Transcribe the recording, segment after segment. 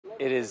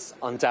It is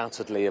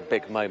undoubtedly a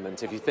big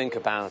moment. If you think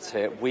about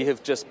it, we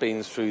have just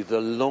been through the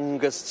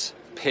longest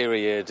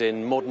period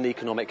in modern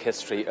economic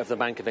history of the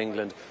Bank of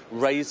England,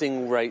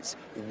 raising rates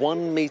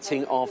one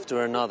meeting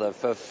after another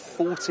for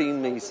 14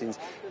 meetings.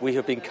 We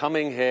have been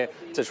coming here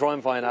to try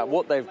and find out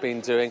what they've been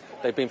doing.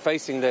 They've been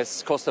facing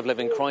this cost of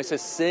living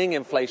crisis, seeing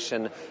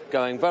inflation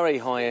going very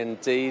high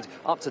indeed,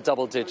 up to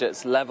double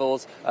digits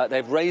levels.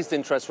 They've raised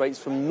interest rates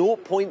from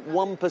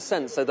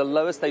 0.1%, so the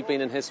lowest they've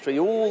been in history,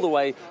 all the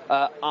way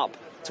up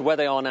to where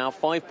they are now,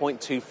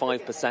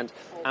 5.25%.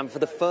 And for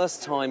the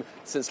first time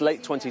since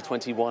late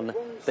 2021,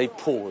 they've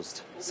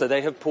paused. So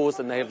they have paused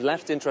and they have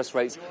left interest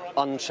rates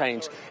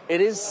unchanged. It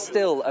is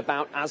still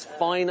about as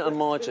fine a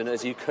margin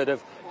as you could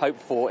have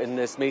hoped for in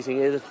this meeting.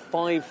 It is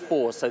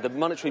 5-4. So the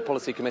Monetary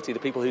Policy Committee, the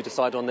people who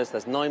decide on this,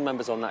 there's 9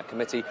 members on that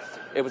committee.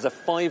 It was a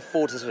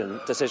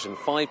 5-4 decision.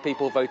 5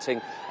 people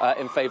voting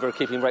in favour of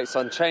keeping rates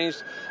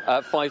unchanged,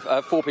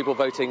 4 people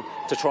voting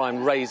to try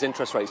and raise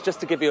interest rates. Just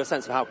to give you a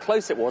sense of how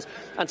close it was,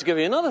 and to give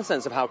you another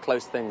sense of how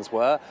close things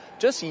were,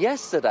 just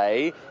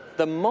yesterday,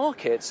 the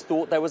markets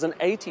thought there was an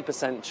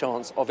 80%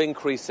 chance of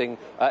increasing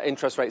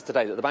interest rates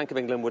today, that the Bank of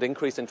England would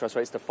increase interest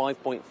rates to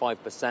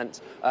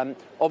 5.5%.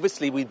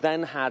 Obviously, we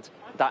then had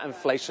that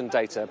inflation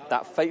data,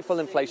 that fateful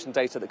inflation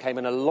data that came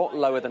in a lot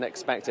lower than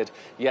expected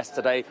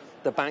yesterday.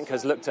 The bank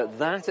has looked at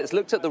that. It's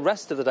looked at the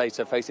rest of the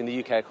data facing the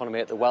UK economy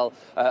at the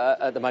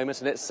moment,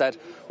 and it's said,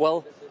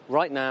 well,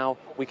 right now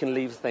we can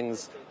leave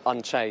things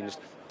unchanged.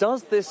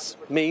 Does this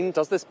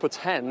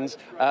pretend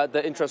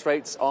that interest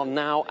rates are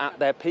now at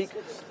their peak?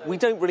 We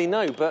don't really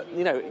know, but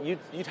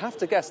you'd have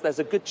to guess there's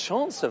a good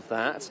chance of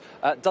that.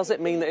 Does it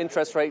mean that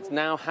interest rates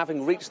now,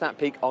 having reached that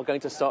peak, are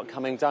going to start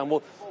coming down?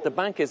 Well, the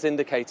bank is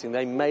indicating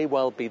they may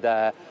well be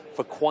there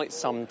for quite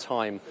some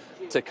time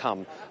to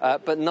come.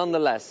 But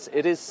nonetheless,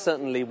 it is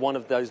certainly one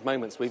of those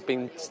moments. We've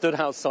been stood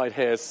outside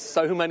here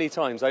so many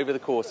times over the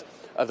course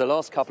of the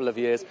last couple of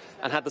years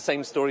and had the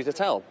same story to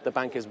tell. The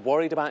bank is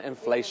worried about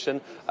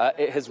inflation.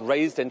 It has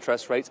raised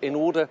interest rates in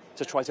order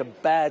to try to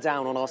bear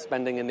down on our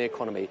spending in the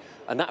economy.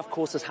 And that, of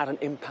course, has had an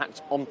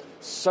impact on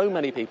so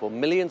many people,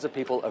 millions of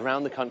people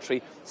around the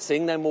country,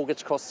 seeing their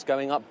mortgage costs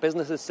going up,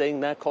 businesses seeing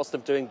their cost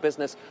of doing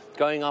business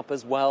going up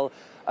as well.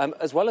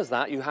 As well as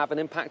that, you have an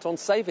impact on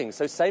savings.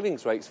 So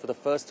savings rates, for the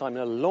first time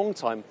in a long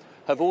time,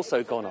 have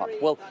also gone up.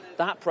 Well,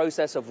 that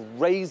process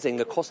of raising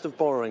the cost of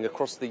borrowing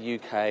across the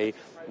UK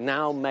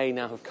may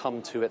have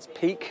come to its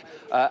peak,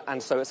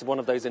 and so it's one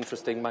of those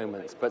interesting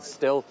moments. But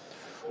still,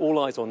 all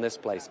eyes on this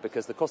place,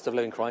 because the cost of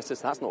living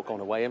crisis, that's not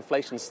gone away.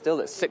 Inflation's still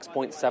at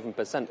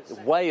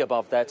 6.7%, way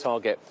above their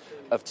target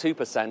of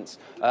 2%,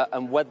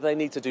 and whether they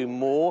need to do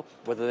more,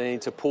 whether they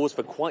need to pause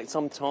for quite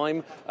some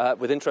time,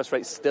 with interest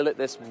rates still at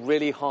this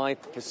really high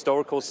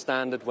historical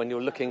standard when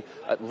you're looking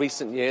at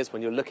recent years,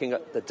 when you're looking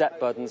at the debt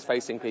burdens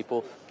facing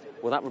people,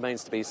 well, that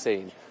remains to be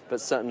seen.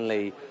 But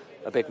certainly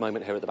a big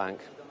moment here at the bank.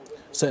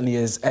 Certainly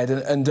is, Ed.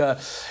 And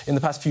in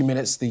the past few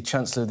minutes, the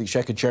Chancellor of the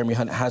Exchequer, Jeremy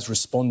Hunt, has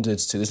responded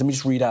to this. Let me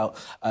just read out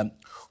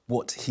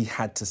what he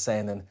had to say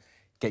and then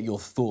get your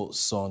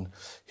thoughts on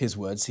his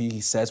words. He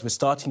says, "We're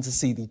starting to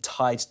see the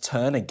tide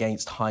turn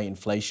against high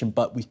inflation,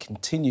 but we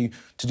continue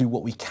to do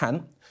what we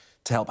can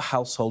to help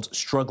households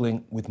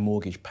struggling with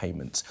mortgage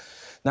payments.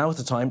 Now is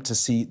the time to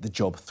see the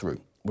job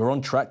through. We're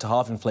on track to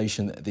halve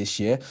inflation this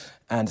year,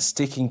 and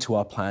sticking to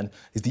our plan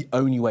is the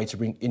only way to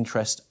bring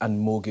interest and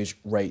mortgage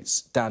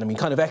rates down." I mean,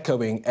 kind of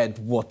echoing, Ed,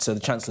 what the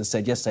Chancellor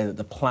said yesterday, that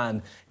the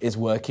plan is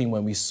working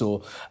when we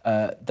saw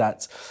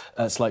that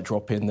slight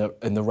drop in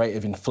the rate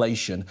of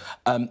inflation.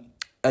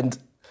 And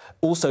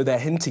also they're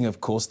hinting, of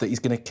course, that he's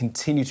going to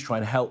continue to try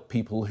and help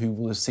people who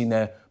will have seen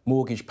their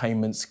mortgage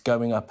payments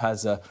going up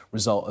as a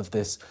result of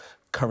this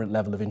current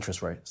level of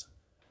interest rates.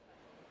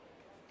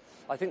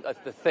 I think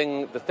the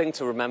thing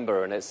to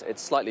remember, and it's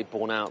slightly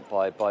borne out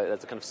by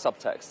there's a kind of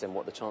subtext in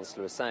what the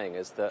Chancellor is saying,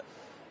 is that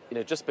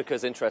just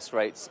because interest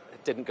rates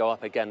didn't go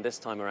up again this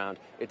time around,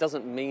 it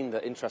doesn't mean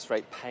that interest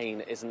rate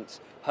pain isn't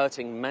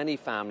hurting many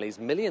families,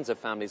 millions of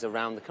families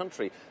around the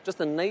country. Just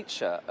the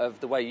nature of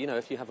the way,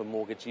 if you have a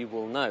mortgage, you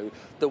will know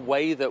the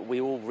way that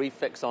we all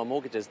refix our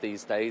mortgages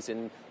these days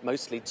in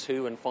mostly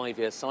 2- and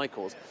 5-year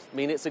cycles. I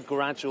mean, it's a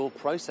gradual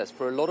process.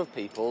 For a lot of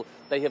people,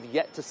 they have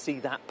yet to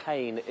see that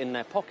pain in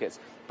their pockets.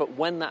 But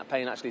when that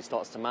pain actually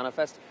starts to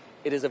manifest,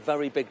 it is a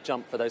very big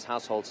jump for those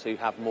households who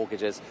have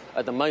mortgages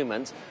at the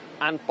moment.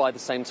 And by the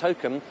same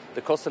token,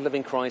 the cost of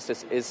living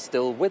crisis is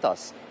still with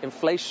us.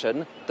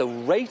 Inflation, the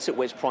rate at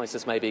which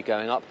prices may be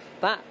going up,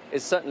 that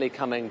is certainly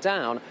coming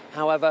down.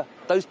 However,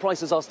 those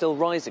prices are still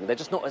rising. They're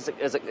just not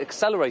as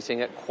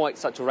accelerating at quite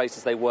such a rate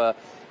as they were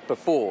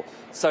before.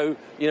 So,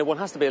 one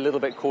has to be a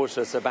little bit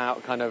cautious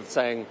about kind of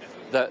saying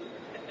that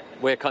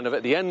we're kind of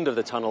at the end of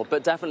the tunnel,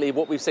 but definitely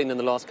what we've seen in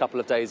the last couple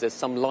of days is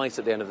some light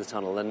at the end of the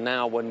tunnel. And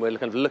now when we're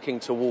kind of looking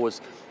towards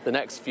the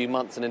next few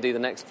months and indeed the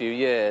next few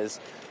years,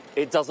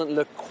 it doesn't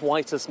look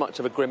quite as much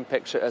of a grim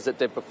picture as it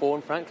did before.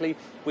 And frankly,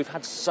 we've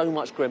had so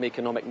much grim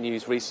economic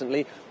news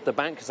recently. The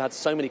bank has had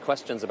so many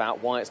questions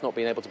about why it's not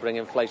been able to bring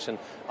inflation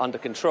under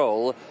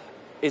control.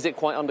 Is it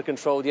quite under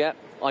control yet?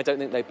 I don't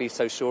think they'd be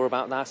so sure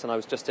about that. And I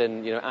was just at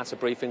a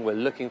briefing. We're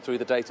looking through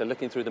the data,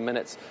 looking through the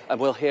minutes, and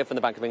we'll hear from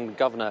the Bank of England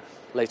governor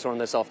later on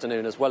this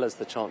afternoon, as well as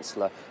the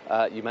Chancellor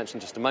you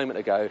mentioned just a moment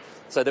ago.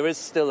 So there is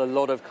still a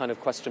lot of kind of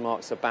question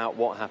marks about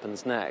what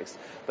happens next.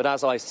 But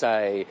as I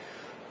say,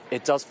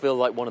 it does feel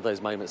like one of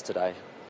those moments today.